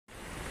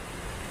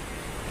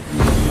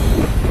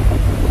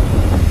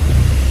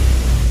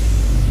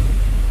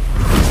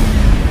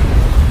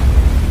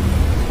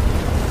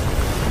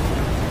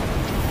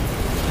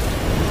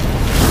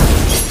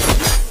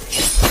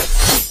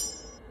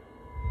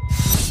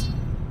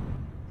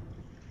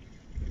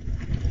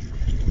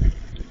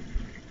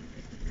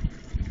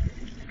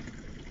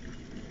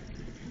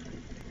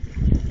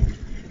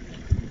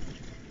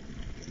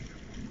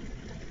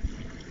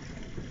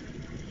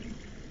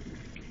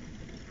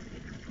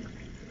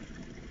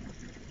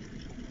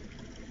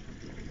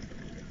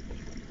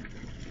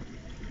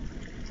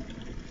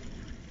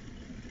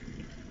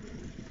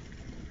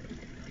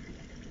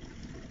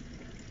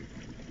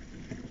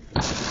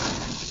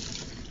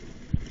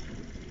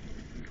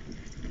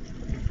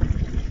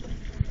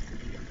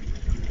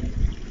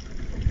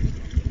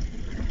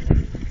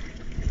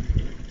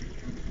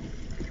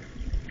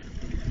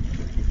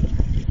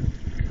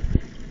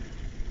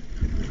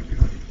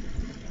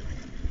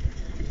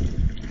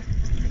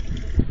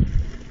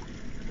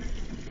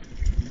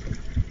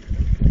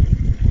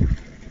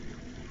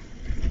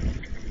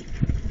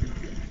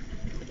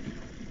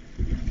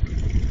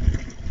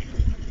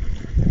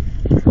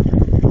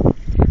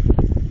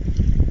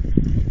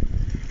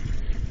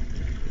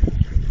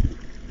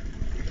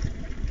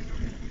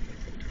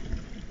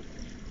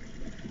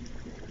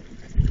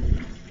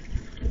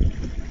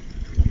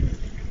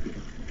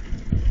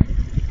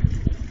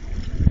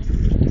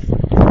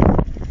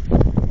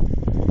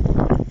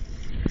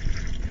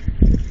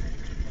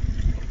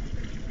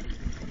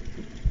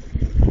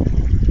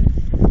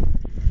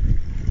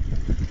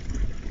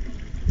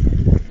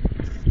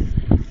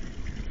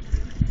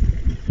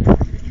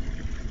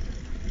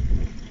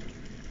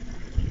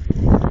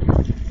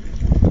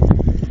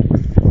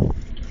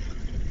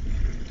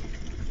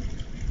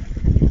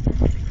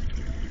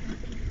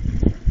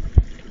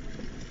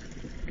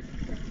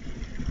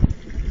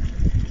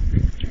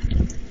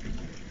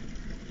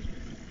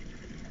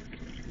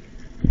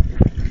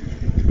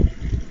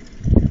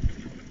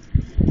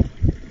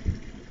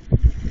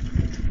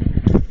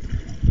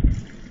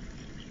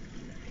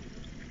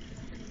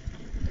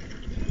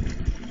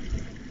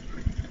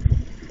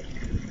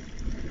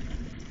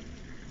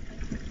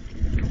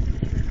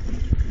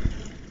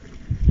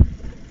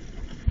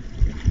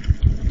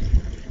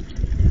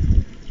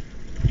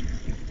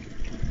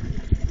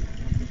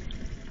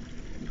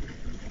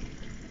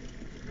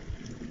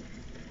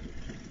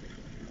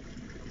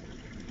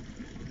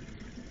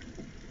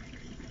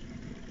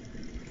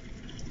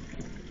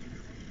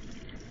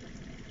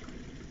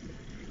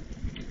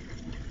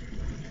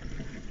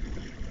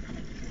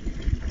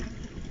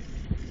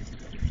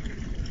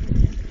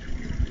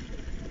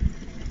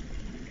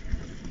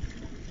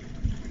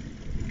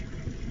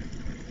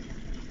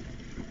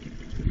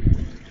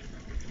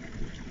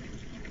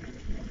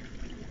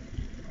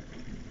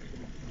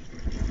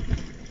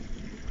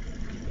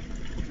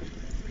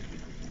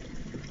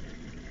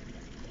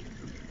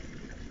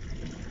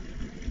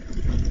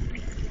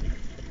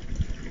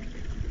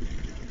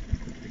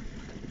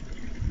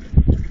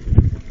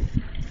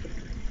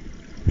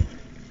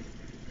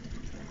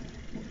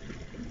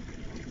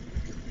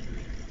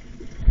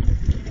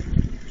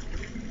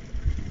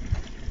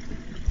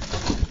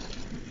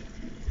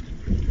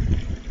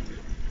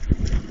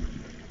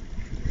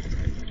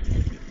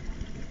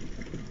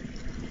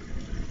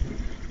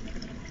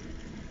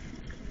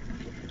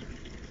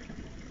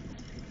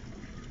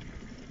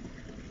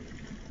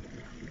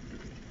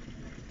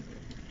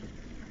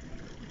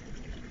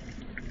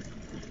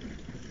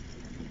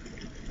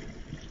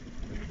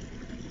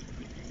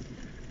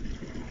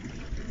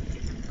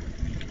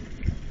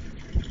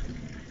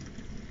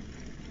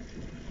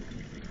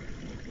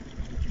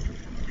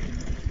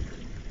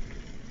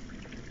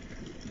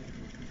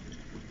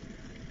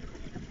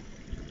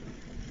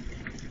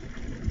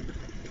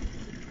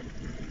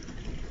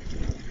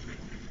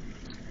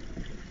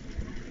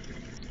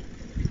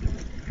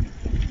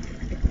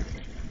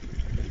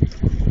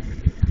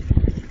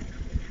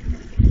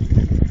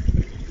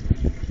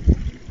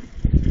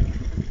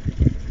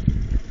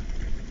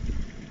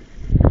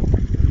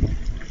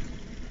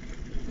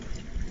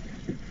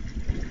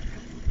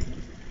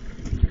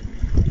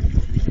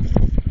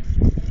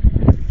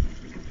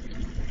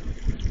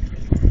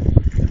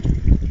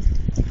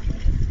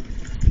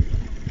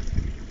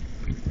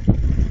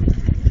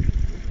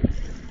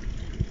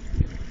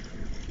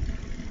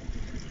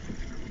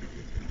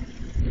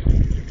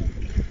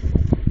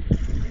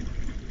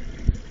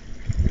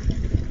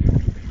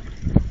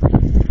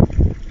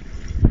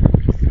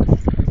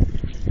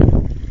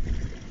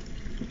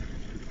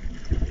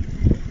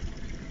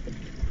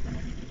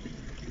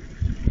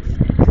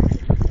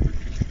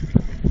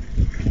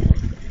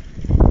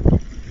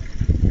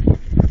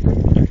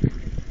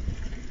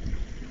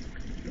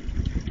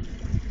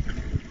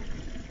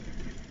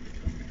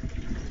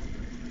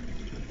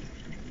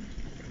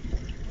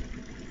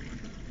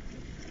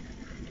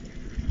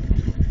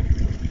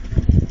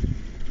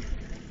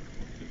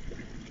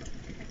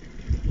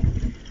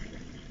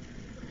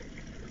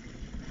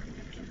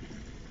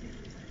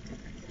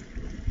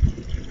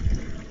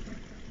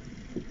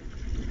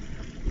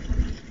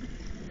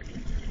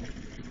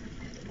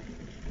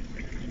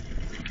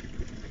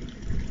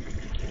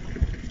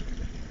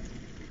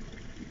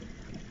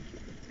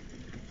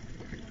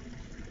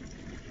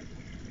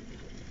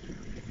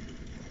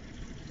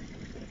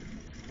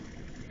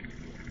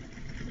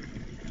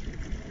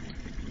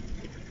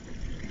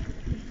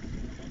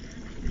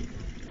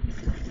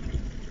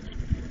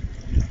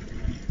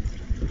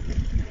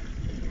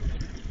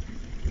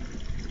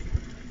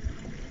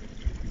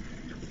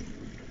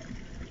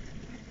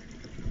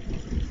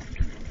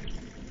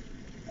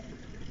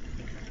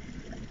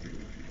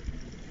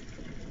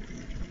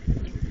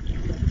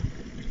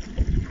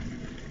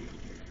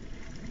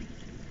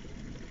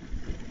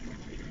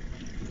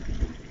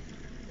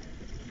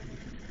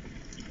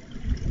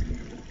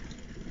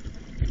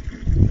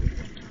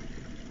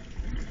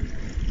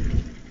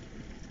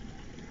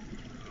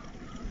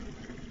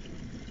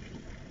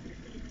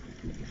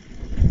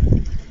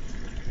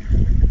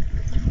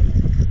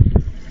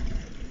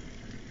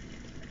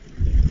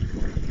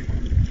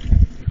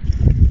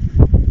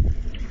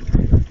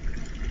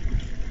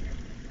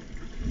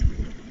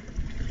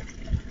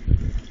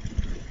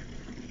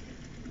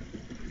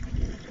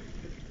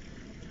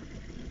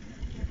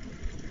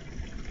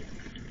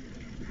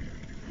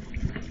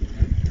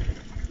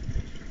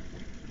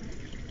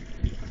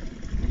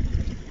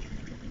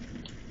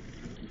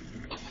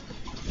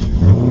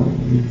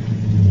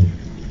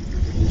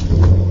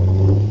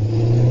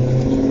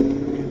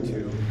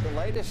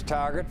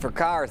target for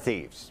car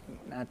thieves.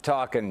 Not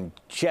talking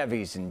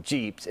Chevys and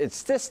Jeeps.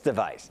 It's this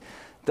device.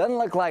 Doesn't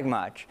look like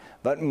much,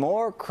 but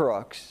more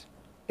crooks.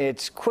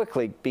 It's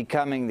quickly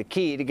becoming the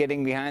key to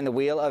getting behind the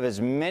wheel of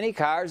as many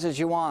cars as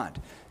you want.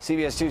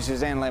 CBS 2's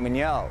Suzanne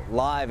Lemonnier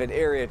live at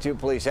Area 2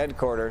 Police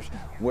Headquarters,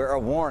 where a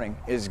warning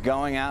is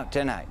going out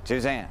tonight.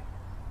 Suzanne.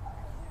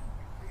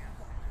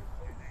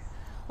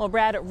 Well,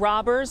 Brad,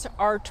 robbers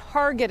are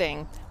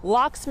targeting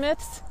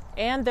locksmiths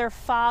and their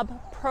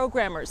fob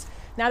programmers.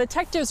 Now,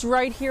 detectives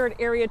right here at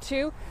Area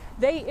 2,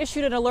 they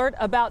issued an alert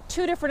about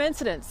 2 different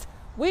incidents.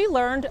 We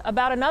learned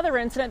about another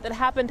incident that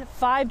happened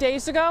 5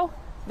 days ago,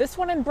 this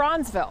one in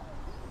Bronzeville.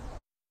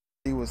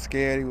 He was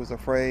scared, he was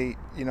afraid,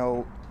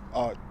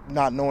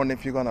 not knowing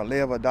if you're going to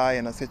live or die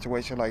in a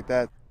situation like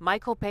that.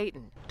 Michael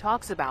Payton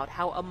talks about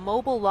how a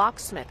mobile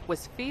locksmith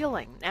was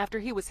feeling after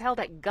he was held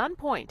at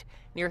gunpoint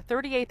near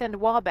 38th and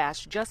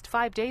Wabash just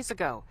 5 days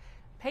ago.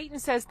 Payton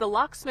says the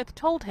locksmith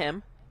told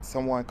him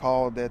someone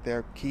called that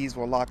their keys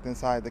were locked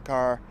inside the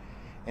car,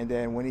 and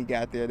then when he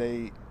got there,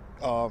 they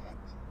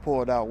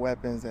pulled out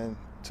weapons and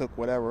took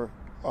whatever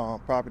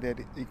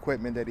property,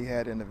 equipment that he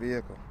had in the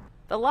vehicle.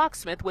 The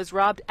locksmith was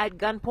robbed at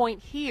gunpoint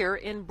here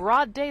in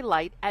broad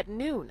daylight at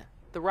noon.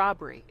 The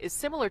robbery is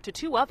similar to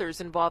 2 others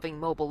involving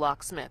mobile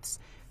locksmiths.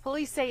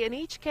 Police say in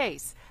each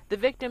case, the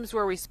victims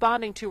were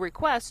responding to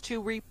requests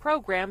to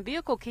reprogram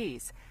vehicle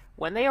keys.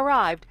 When they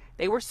arrived,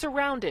 they were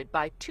surrounded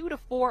by 2 to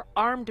 4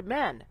 armed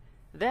men.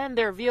 Then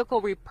their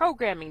vehicle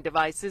reprogramming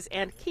devices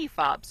and key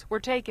fobs were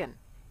taken.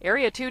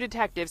 Area 2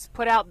 detectives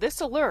put out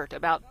this alert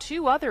about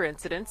 2 other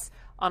incidents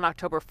on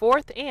October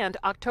 4th and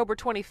October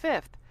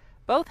 25th,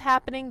 both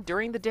happening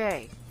during the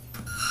day.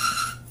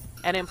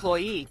 An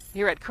employee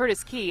here at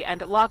Curtis Key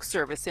and Lock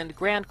Service in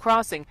Grand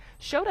Crossing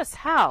showed us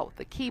how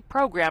the key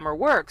programmer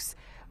works.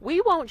 We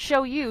won't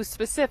show you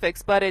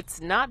specifics, but it's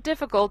not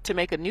difficult to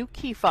make a new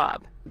key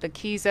fob. The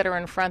keys that are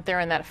in front there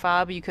in that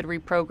fob, you could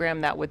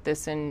reprogram that with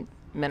this in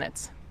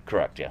minutes.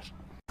 Correct, yes.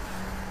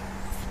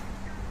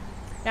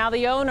 Now,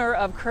 the owner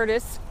of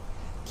Curtis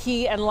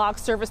Key and Lock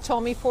Service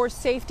told me for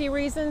safety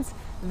reasons,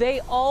 they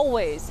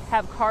always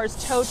have cars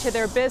towed to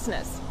their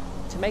business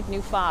to make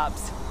new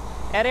fobs.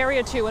 At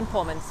Area 2 in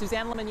Pullman,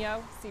 Suzanne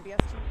Lemonnier, CBS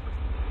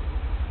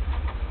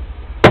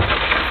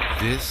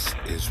 2. This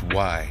is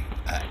why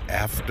an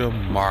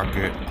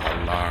aftermarket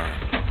alarm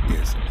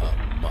is a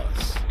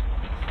must.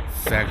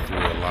 Factory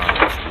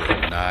alarms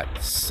will not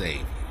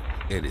save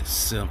you. It is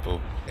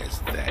simple as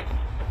that.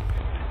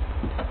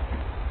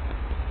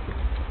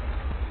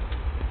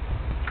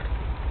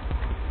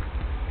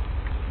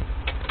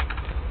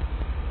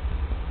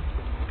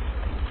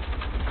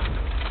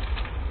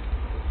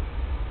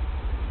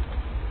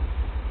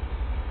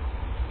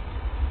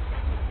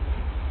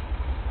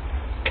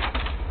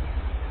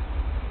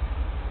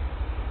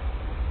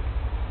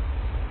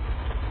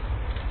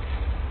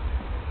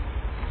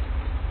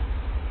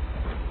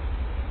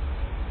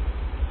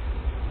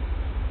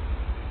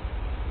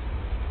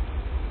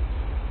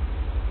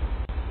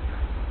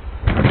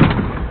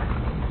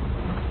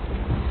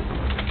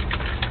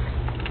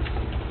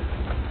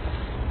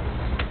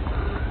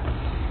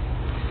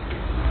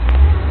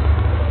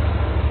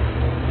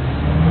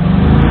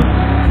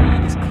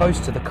 Close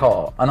to the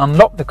car and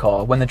unlock the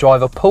car when the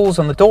driver pulls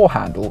on the door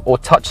handle or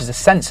touches a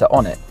sensor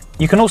on it.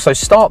 You can also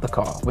start the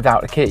car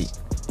without a key.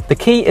 The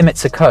key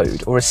emits a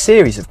code or a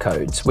series of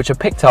codes which are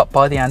picked up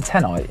by the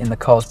antennae in the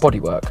car's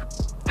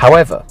bodywork.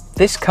 However,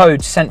 this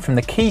code sent from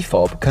the key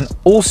fob can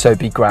also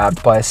be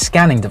grabbed by a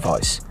scanning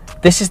device.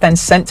 This is then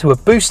sent to a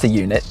booster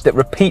unit that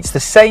repeats the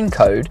same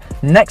code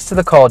next to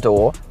the car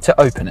door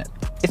to open it.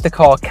 If the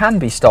car can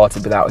be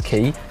started without a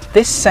key,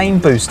 this same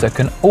booster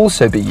can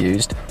also be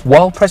used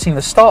while pressing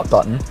the start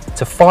button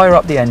to fire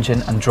up the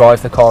engine and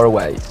drive the car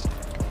away.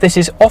 This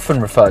is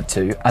often referred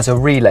to as a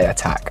relay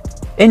attack.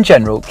 In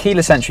general,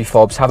 keyless entry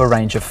fobs have a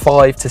range of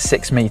 5 to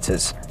 6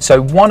 meters,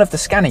 so one of the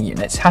scanning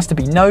units has to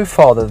be no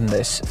farther than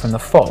this from the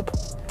fob.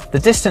 The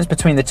distance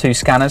between the 2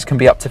 scanners can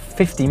be up to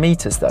 50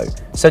 meters though,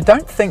 so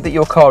don't think that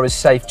your car is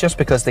safe just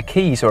because the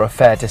keys are a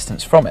fair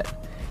distance from it.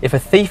 If a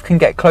thief can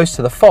get close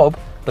to the fob,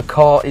 the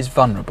car is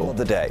vulnerable.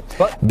 The day.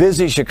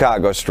 Busy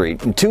Chicago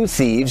street, and 2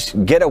 thieves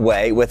get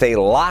away with a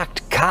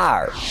locked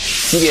car.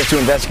 CBS 2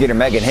 investigator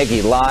Megan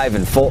Hickey live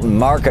in Fulton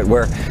Market,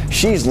 where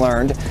she's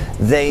learned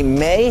they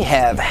may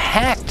have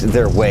hacked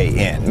their way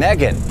in.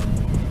 Megan.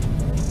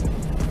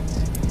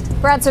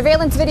 Brad,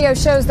 surveillance video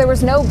shows there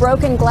was no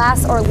broken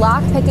glass or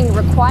lock picking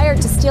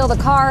required to steal the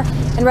car,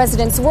 and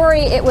residents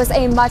worry it was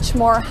a much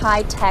more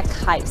high-tech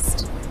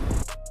heist.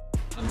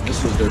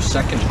 This was their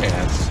second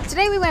pass.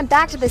 Today we went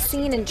back to the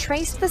scene and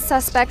traced the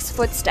suspect's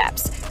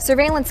footsteps.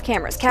 Surveillance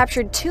cameras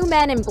captured two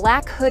men in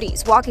black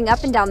hoodies walking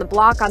up and down the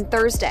block on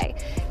Thursday.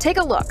 Take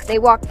a look. They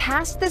walk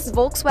past this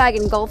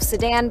Volkswagen Golf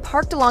sedan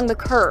parked along the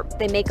curb.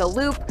 They make a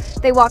loop.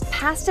 They walk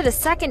past it a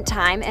second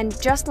time, and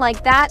just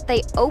like that,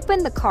 they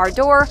open the car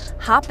door,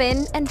 hop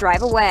in, and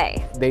drive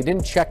away. They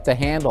didn't check the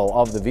handle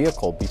of the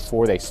vehicle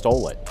before they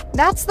stole it.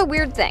 That's the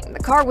weird thing.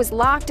 The car was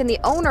locked and the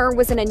owner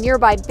was in a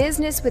nearby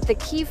business with the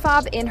key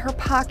fob in her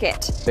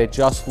pocket. It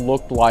just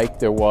looked like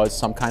there was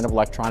some kind of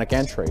electronic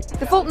entry.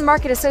 The Fulton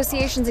Market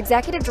Association's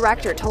executive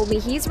director told me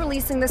he's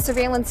releasing the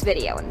surveillance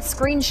video and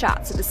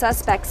screenshots of the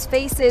suspects'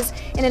 faces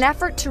in an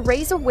effort to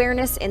raise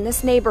awareness in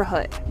this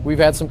neighborhood. We've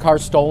had some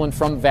cars stolen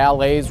from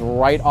valets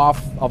right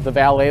off of the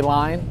valet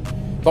line,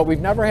 but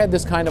we've never had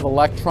this kind of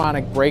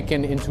electronic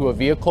break-in into a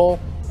vehicle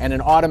and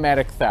an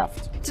automatic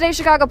theft. Today,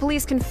 Chicago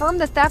police confirmed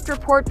the theft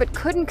report but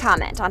couldn't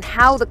comment on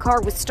how the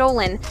car was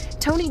stolen.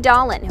 Tony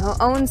Dolan, who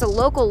owns a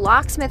local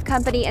locksmith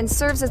company and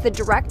serves as the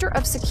director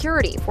of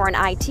security for an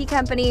IT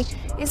company,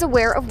 is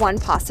aware of one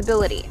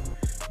possibility.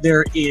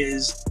 There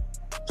is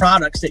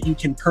products that you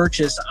can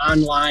purchase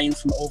online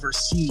from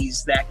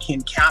overseas that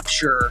can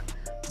capture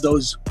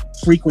those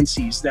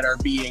frequencies that are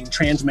being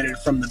transmitted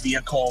from the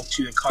vehicle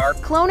to the car.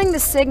 Cloning the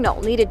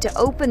signal needed to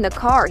open the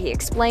car, he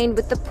explained,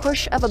 with the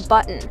push of a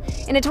button.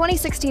 In a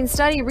 2016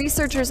 study,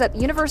 researchers at the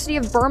University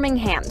of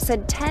Birmingham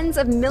said tens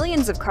of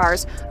millions of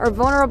cars are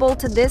vulnerable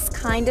to this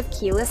kind of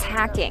keyless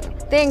hacking.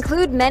 They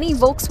include many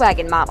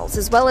Volkswagen models,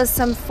 as well as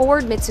some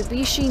Ford,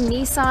 Mitsubishi,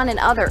 Nissan, and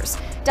others.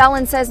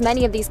 Dolan says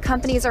many of these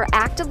companies are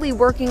actively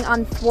working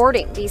on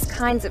thwarting these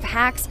kinds of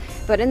hacks,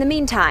 but in the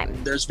meantime,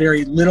 there's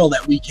very little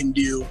that we can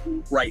do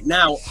right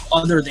now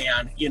other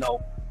than,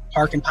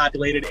 park in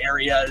populated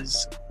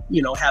areas,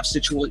 have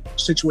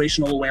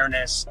situational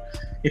awareness.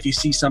 If you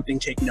see something,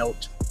 take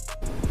note.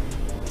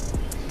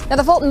 Now,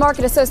 the Fulton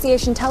Market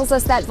Association tells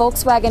us that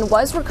Volkswagen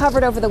was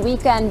recovered over the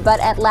weekend, but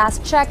at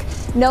last check,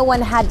 no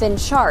one had been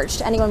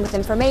charged. Anyone with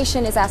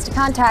information is asked to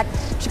contact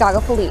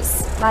Chicago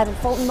Police. Live at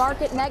Fulton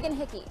Market, Megan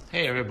Hickey.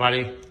 Hey,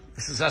 everybody.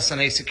 This is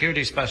SNA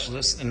Security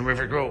Specialist in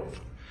River Grove.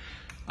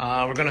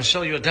 We're going to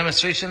show you a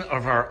demonstration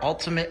of our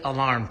ultimate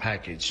alarm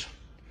package.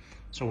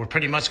 So we're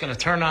pretty much going to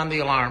turn on the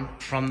alarm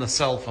from the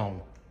cell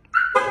phone.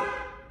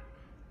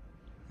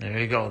 There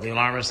you go. The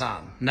alarm is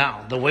on.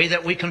 Now, the way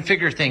that we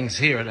configure things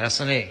here at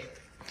SNA,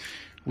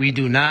 we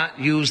do not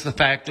use the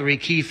factory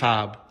key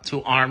fob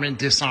to arm and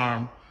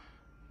disarm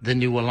the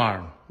new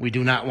alarm. We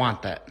do not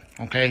want that,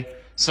 okay?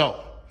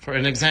 So, for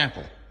an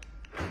example,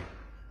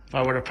 if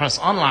I were to press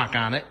unlock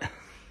on it,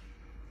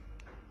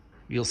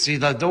 you'll see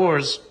the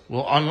doors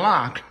will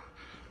unlock,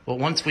 but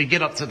once we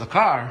get up to the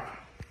car,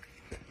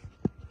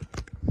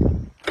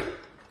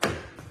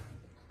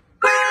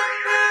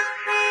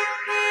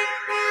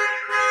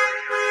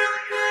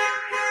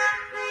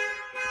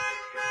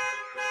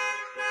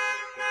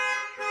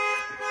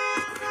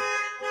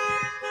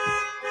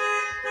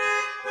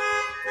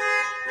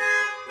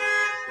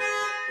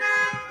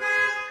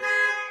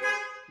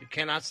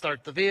 cannot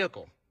start the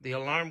vehicle. The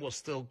alarm will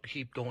still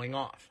keep going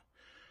off.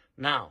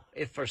 Now,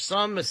 if for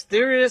some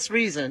mysterious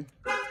reason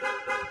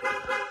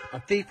a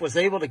thief was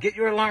able to get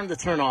your alarm to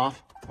turn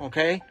off,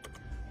 okay,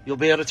 you'll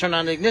be able to turn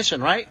on the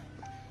ignition, right?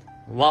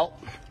 Well,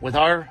 with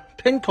our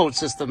PIN code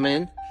system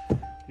in,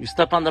 you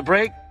step on the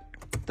brake,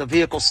 the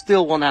vehicle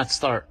still will not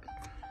start.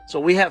 So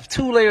we have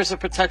two layers of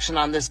protection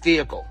on this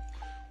vehicle.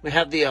 We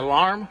have the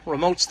alarm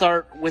remote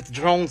start with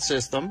drone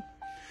system.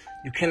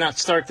 You cannot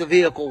start the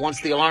vehicle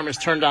once the alarm is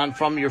turned on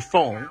from your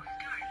phone.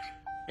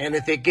 And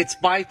if it gets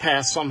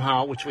bypassed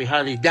somehow, which we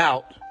highly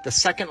doubt, the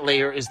second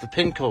layer is the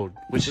PIN code,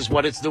 which is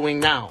what it's doing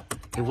now.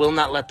 It will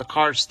not let the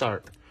car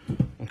start,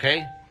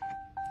 okay?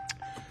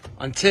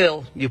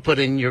 Until you put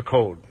in your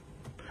code.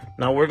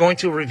 Now we're going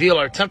to reveal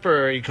our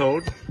temporary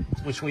code,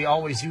 which we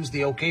always use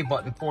the OK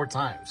button 4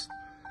 times.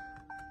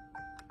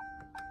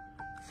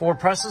 4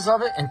 presses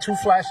of it and 2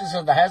 flashes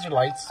of the hazard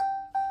lights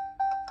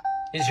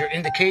is your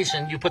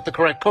indication you put the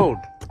correct code.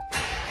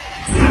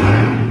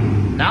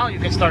 Now you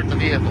can start the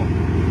vehicle.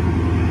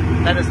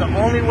 That is the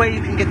only way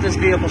you can get this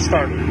vehicle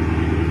started.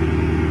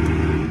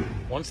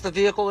 Once the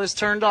vehicle is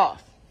turned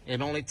off,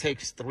 it only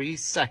takes 3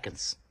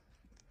 seconds.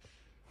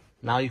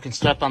 Now you can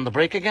step on the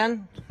brake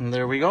again, and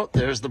there we go.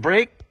 There's the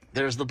brake,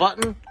 there's the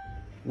button,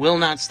 will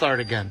not start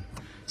again.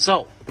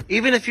 So,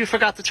 even if you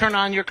forgot to turn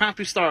on your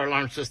Compustar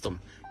alarm system,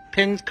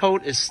 PIN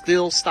code is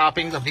still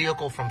stopping the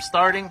vehicle from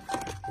starting,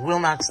 will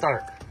not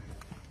start.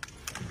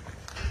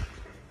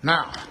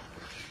 Now,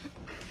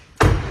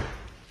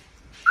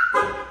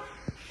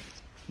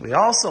 we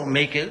also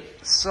make it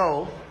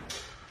so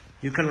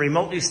you can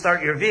remotely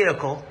start your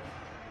vehicle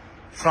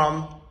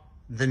from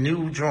the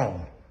new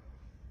drone.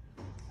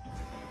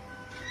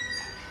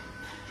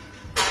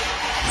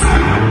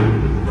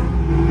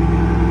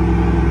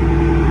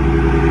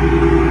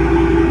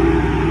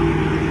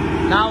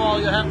 Now all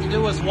you have to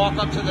do is walk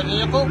up to the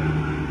vehicle,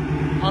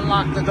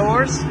 unlock the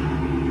doors,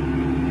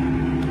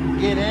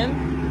 get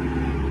in,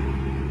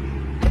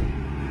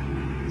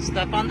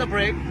 step on the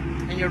brake,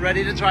 and you're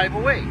ready to drive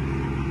away.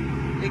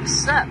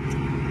 Except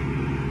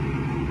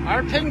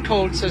our PIN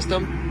code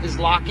system is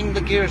locking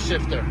the gear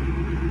shifter.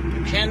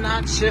 You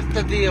cannot shift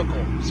the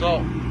vehicle.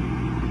 So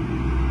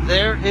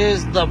there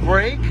is the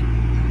brake.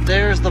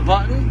 There's the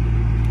button.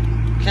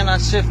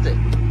 Cannot shift it.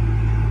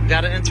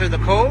 Got to enter the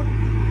code.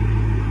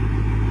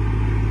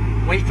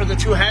 Wait for the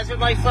 2 hazard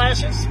light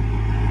flashes.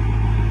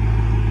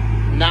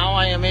 Now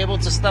I am able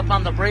to step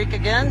on the brake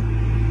again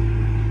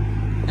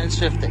and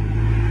shift it.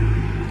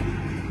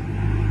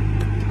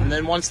 And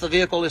then once the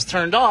vehicle is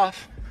turned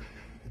off,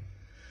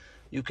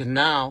 you can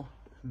now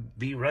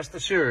be rest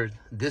assured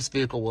this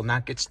vehicle will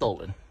not get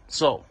stolen.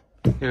 So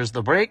here's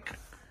the brake.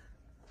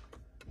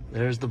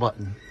 There's the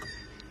button.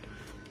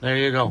 There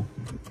you go.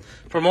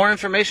 For more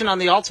information on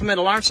the ultimate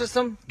alarm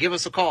system, give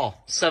us a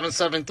call,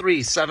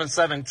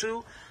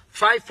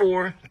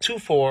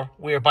 773-772-5424.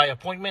 We are by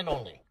appointment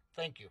only.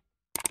 Thank you.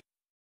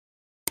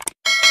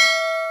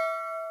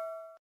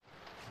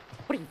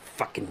 What are you,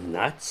 fucking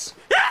nuts?